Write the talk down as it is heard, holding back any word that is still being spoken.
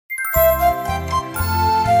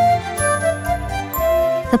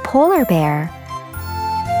The polar bear.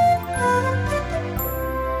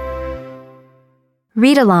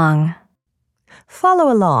 Read along. Follow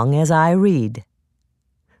along as I read.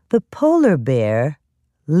 The polar bear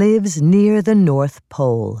lives near the North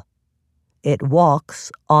Pole. It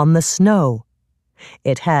walks on the snow.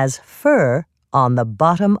 It has fur on the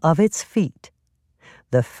bottom of its feet.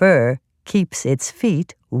 The fur keeps its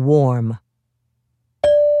feet warm.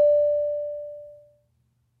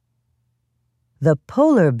 The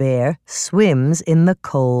polar bear swims in the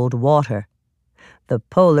cold water. The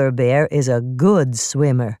polar bear is a good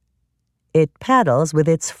swimmer. It paddles with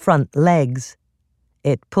its front legs.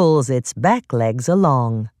 It pulls its back legs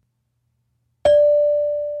along.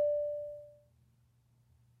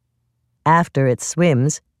 After it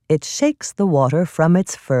swims, it shakes the water from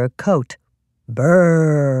its fur coat.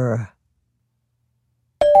 Brrr!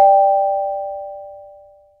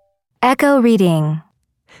 Echo reading.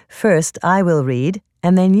 First I will read,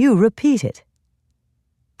 and then you repeat it.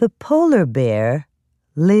 The polar bear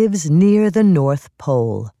lives near the North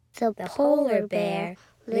Pole. The polar bear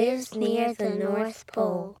lives near the North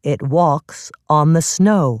Pole. It walks on the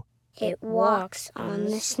snow. It walks on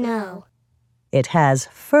the snow. It has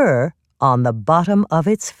fur on the bottom of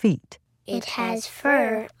its feet. It has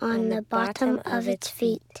fur on the bottom of its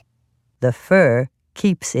feet. The fur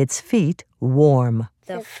keeps its feet warm.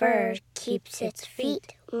 The fur keeps its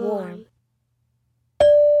feet warm.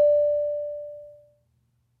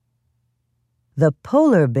 The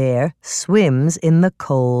polar bear swims in the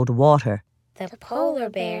cold water. The polar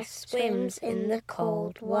bear swims in the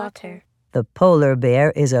cold water. The polar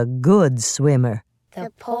bear is a good swimmer.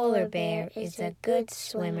 The polar bear is a good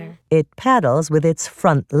swimmer. It paddles with its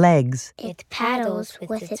front legs. It paddles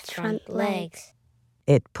with its front legs.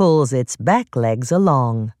 It pulls its back legs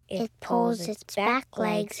along. It pulls its back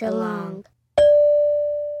legs along.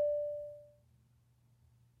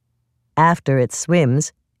 After it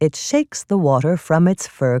swims, it shakes the water from its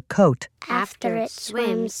fur coat. After it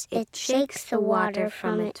swims, it shakes the water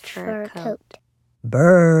from its fur coat.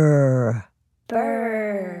 Brrr!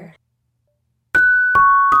 Brrr!